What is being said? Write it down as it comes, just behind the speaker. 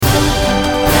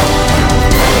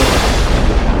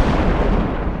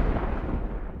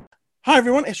Hi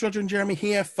everyone, it's Roger and Jeremy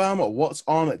here from What's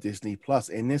On at Disney Plus.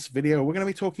 In this video, we're going to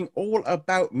be talking all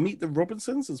about Meet the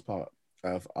Robinsons as part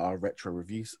of our retro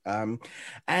reviews.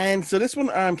 And so this one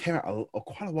came out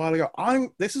quite a while ago.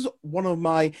 This is one of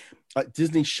my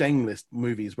Disney shame list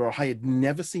movies where I had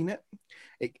never seen it.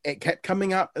 It kept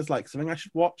coming up as like something I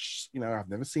should watch. You know, I've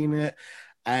never seen it,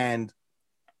 and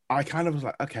I kind of was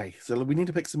like, okay, so we need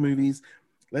to pick some movies.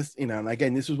 Let's, and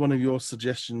again, this was one of your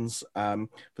suggestions for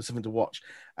something to watch.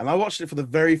 And I watched it for the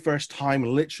very first time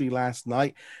literally last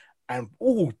night. And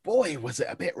oh boy, was it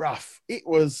a bit rough. It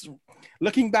was,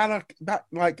 looking back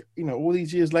like, all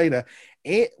these years later,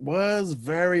 it was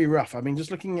very rough. I mean,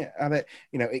 just looking at it,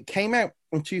 it came out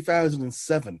in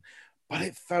 2007, but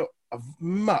it felt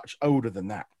much older than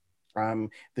that.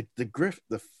 The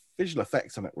visual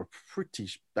effects on it were pretty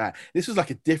bad. This was like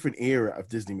a different era of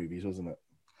Disney movies, wasn't it?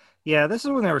 Yeah, this is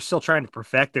when they were still trying to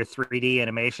perfect their 3D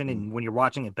animation. And when you're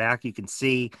watching it back, you can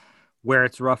see where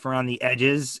it's rough around the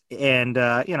edges. And,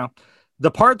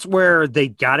 the parts where they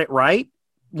got it right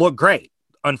look great.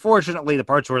 Unfortunately, the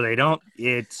parts where they don't,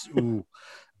 it's, ooh.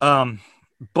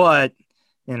 But,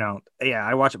 yeah,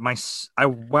 I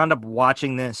wound up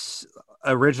watching this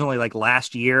originally like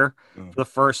last year for the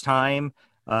first time.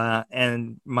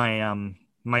 And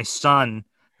my son,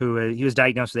 he was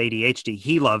diagnosed with ADHD,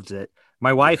 he loves it.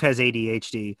 My wife has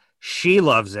ADHD. She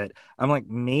loves it. I'm like,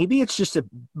 maybe it's just a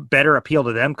better appeal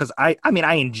to them because I mean,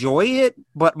 I enjoy it,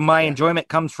 but my enjoyment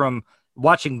comes from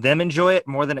watching them enjoy it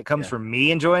more than it comes from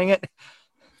me enjoying it.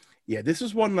 Yeah, this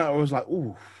is one that I was like,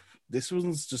 ooh, this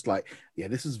one's just like, yeah,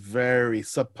 this is very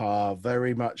subpar,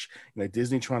 very much,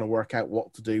 Disney trying to work out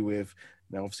what to do with,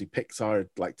 obviously Pixar had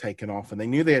like taken off and they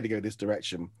knew they had to go this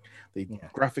direction. The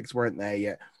graphics weren't there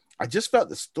yet. I just felt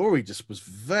the story just was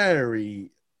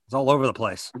very It's all over the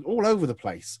place. All over the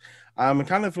place.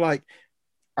 Kind of like,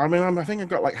 I mean, I think I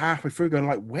got like halfway through going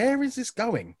like, where is this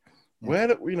going? Where's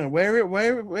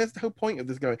the whole point of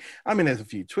this going? I mean, there's a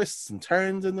few twists and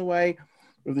turns in the way,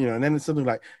 and then it's something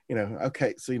like,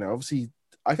 okay, so obviously,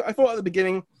 I thought at the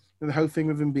beginning, the whole thing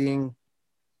with him being,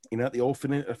 at the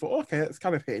orphanage, I thought, okay, that's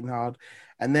kind of hitting hard,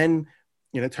 and then.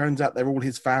 It turns out they're all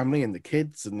his family and the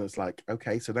kids, and it's like,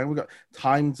 okay, so now we've got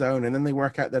time zone, and then they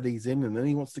work out that he's in, and then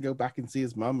he wants to go back and see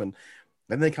his mum, and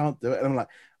then they can't do it. And I'm like,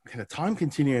 okay, the time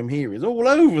continuum here is all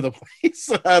over the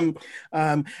place. And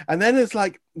then it's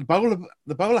like the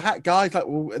bowler hat guy's like,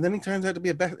 well, and then he turns out to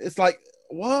be a better. It's like,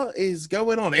 what is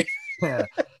going on here?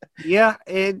 Yeah,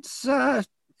 it's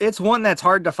one that's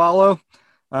hard to follow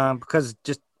because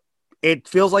just it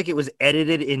feels like it was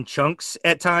edited in chunks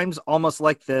at times, almost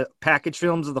like the package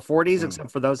films of the 40s, except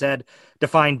for those had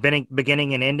defined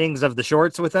beginning and endings of the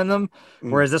shorts within them.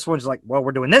 Whereas this one's like, well,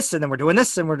 we're doing this, and then we're doing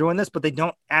this, and we're doing this, but they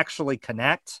don't actually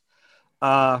connect.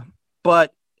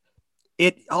 But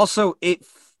the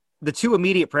two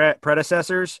immediate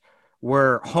predecessors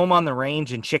were Home on the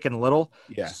Range and Chicken Little.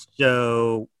 Yeah.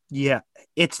 So yeah,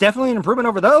 it's definitely an improvement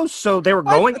over those. So they were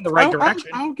going in the right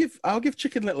direction. I'll give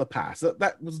Chicken Little a pass.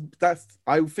 That's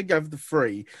I think of the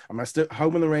three. I'm still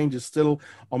Home on the Range is still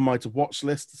on my to watch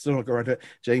list. Still not going to.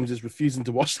 James is refusing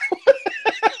to watch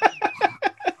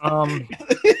that.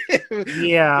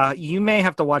 Yeah, you may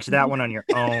have to watch that one on your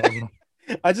own.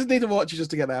 I just need to watch it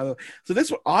just to get out of it. So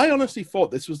this one, I honestly thought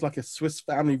this was like a Swiss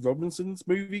Family Robinsons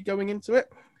movie going into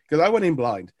it because I went in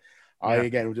blind. I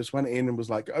again just went in and was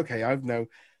like, okay,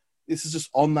 this is just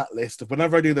on that list of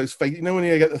whenever I do those when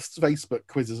you get the Facebook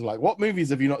quizzes like, what movies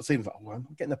have you not seen? It's like, well, I'm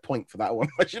getting a point for that one.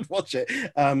 I should watch it.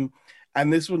 And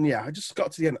this one, I just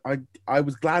got to the end. I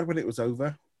was glad when it was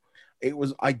over.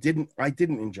 I didn't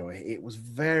enjoy it. It was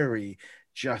very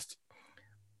just,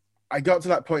 I got to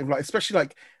that point of like, especially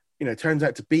like, it turns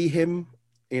out to be him,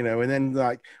 and then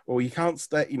like, well, you can't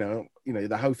stay,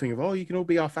 the whole thing of, oh, you can all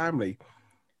be our family.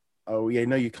 Oh yeah,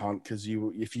 no, you can't, because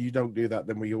if you don't do that,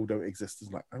 then we all don't exist.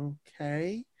 It's like,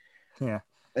 okay,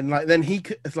 and like then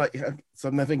it's like, so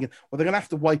I'm thinking, well, they're gonna have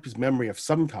to wipe his memory of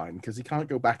some kind because he can't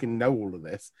go back and know all of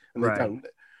this, and they don't.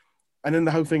 And then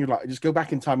the whole thing of like, just go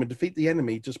back in time and defeat the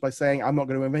enemy just by saying, I'm not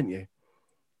going to invent you.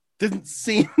 Didn't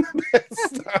seem the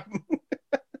best.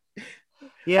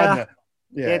 Yeah.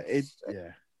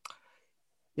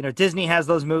 Disney has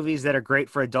those movies that are great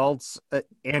for adults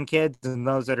and kids, and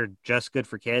those that are just good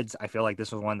for kids. I feel like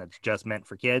this was one that's just meant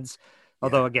for kids.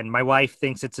 Although, again, my wife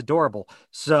thinks it's adorable.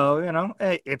 So,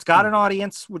 it's got an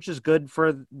audience, which is good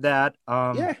for that.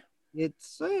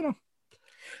 It's,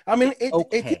 I mean,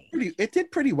 it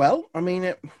did pretty well. I mean,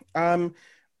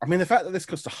 the fact that this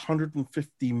cost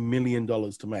 $150 million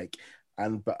to make,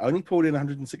 but only pulled in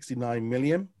 169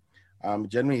 million.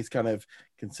 Generally, it's kind of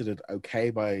considered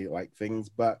okay by like things,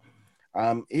 but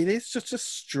it is just a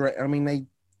straight. I mean,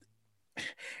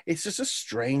 it's just a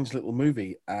strange little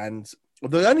movie. And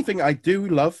the only thing I do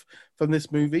love from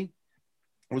this movie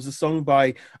was a song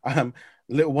by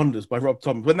Little Wonders by Rob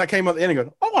Thomas. When that came out at the end, I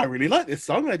go, "Oh, I really like this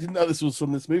song. I didn't know this was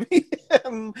from this movie."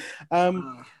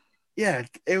 Yeah,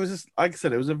 it was just like I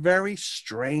said, it was a very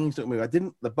strange little movie. I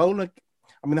didn't the bowler.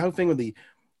 I mean, the whole thing with the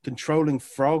controlling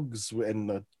frogs and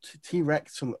the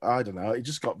T-Rex, and I don't know, it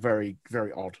just got very,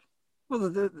 very odd.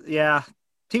 Well, yeah.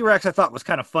 T-Rex I thought was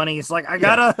kind of funny. It's like, I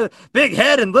got a big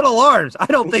head and little arms. I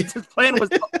don't think this plan was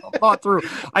thought through.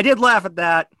 I did laugh at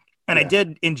that, and I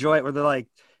did enjoy it where they're like,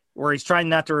 where he's trying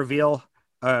not to reveal,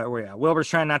 Wilbur's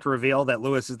trying not to reveal that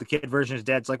Lewis is the kid version of his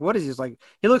dad. It's like, what is he? He's like,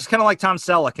 he looks kind of like Tom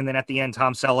Selleck, and then at the end,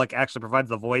 Tom Selleck actually provides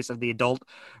the voice of the adult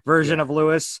version of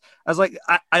Lewis. I was like,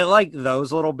 I like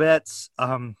those little bits.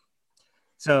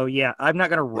 So yeah, I'm not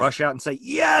gonna rush out and say,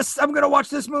 yes, I'm gonna watch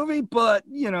this movie, but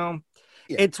you know,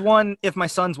 it's one, if my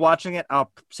son's watching it,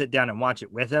 I'll sit down and watch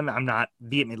it with him. I'm not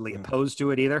vehemently opposed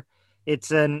to it either.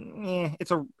 It's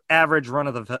it's a average run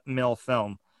of the mill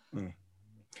film.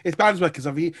 It's bad as well because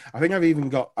I think I've even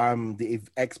got the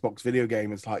Xbox video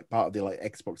game as like part of the like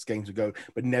Xbox games to go,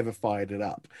 but never fired it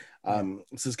up. So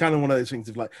it's kind of one of those things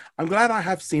of like, I'm glad I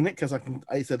have seen it because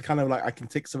I said kind of like I can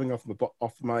tick something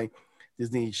off my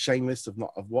Disney shame list of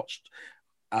watched.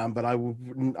 But I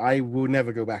will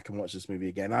never go back and watch this movie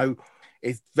again.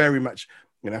 It's very much,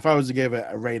 you know, if I was to give it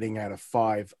a rating out of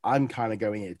 5, I'm kind of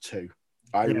going at 2.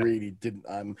 I really didn't.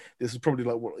 This is probably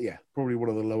probably one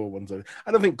of the lower ones.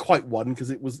 I don't think quite 1 because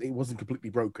it wasn't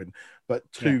completely broken, but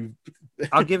 2. Yeah.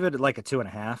 I'll give it like a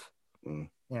 2.5.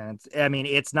 Yeah,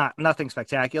 it's not nothing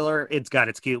spectacular. It's got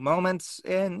its cute moments,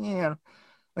 and like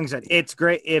I said, it's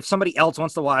great. If somebody else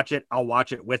wants to watch it, I'll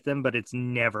watch it with them, but it's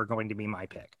never going to be my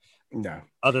pick. No.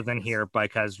 Other than here,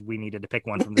 because we needed to pick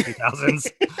one from the 2000s,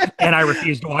 and I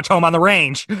refused to watch Home on the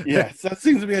Range. Yes, that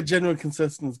seems to be a general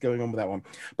consistency going on with that one.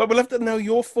 But we'd love to know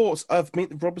your thoughts of Meet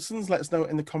the Robinsons. Let us know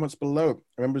in the comments below.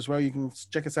 Remember as well, you can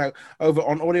check us out over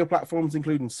on audio platforms,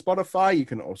 including Spotify. You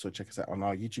can also check us out on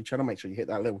our YouTube channel. Make sure you hit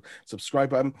that little subscribe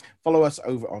button. Follow us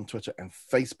over on Twitter and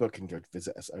Facebook, and go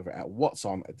visit us over at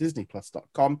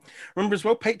what'sondisneyplus.com. Remember as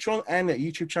well, Patreon and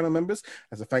YouTube channel members,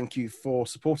 as a thank you for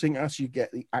supporting us, you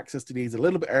get the access to these a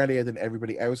little bit earlier than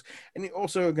everybody else, and you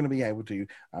also are going to be able to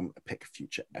pick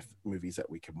future movies that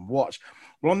we can watch.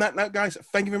 Well, on that note, guys,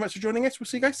 thank you very much for joining us. We'll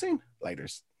see you guys soon.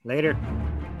 Later.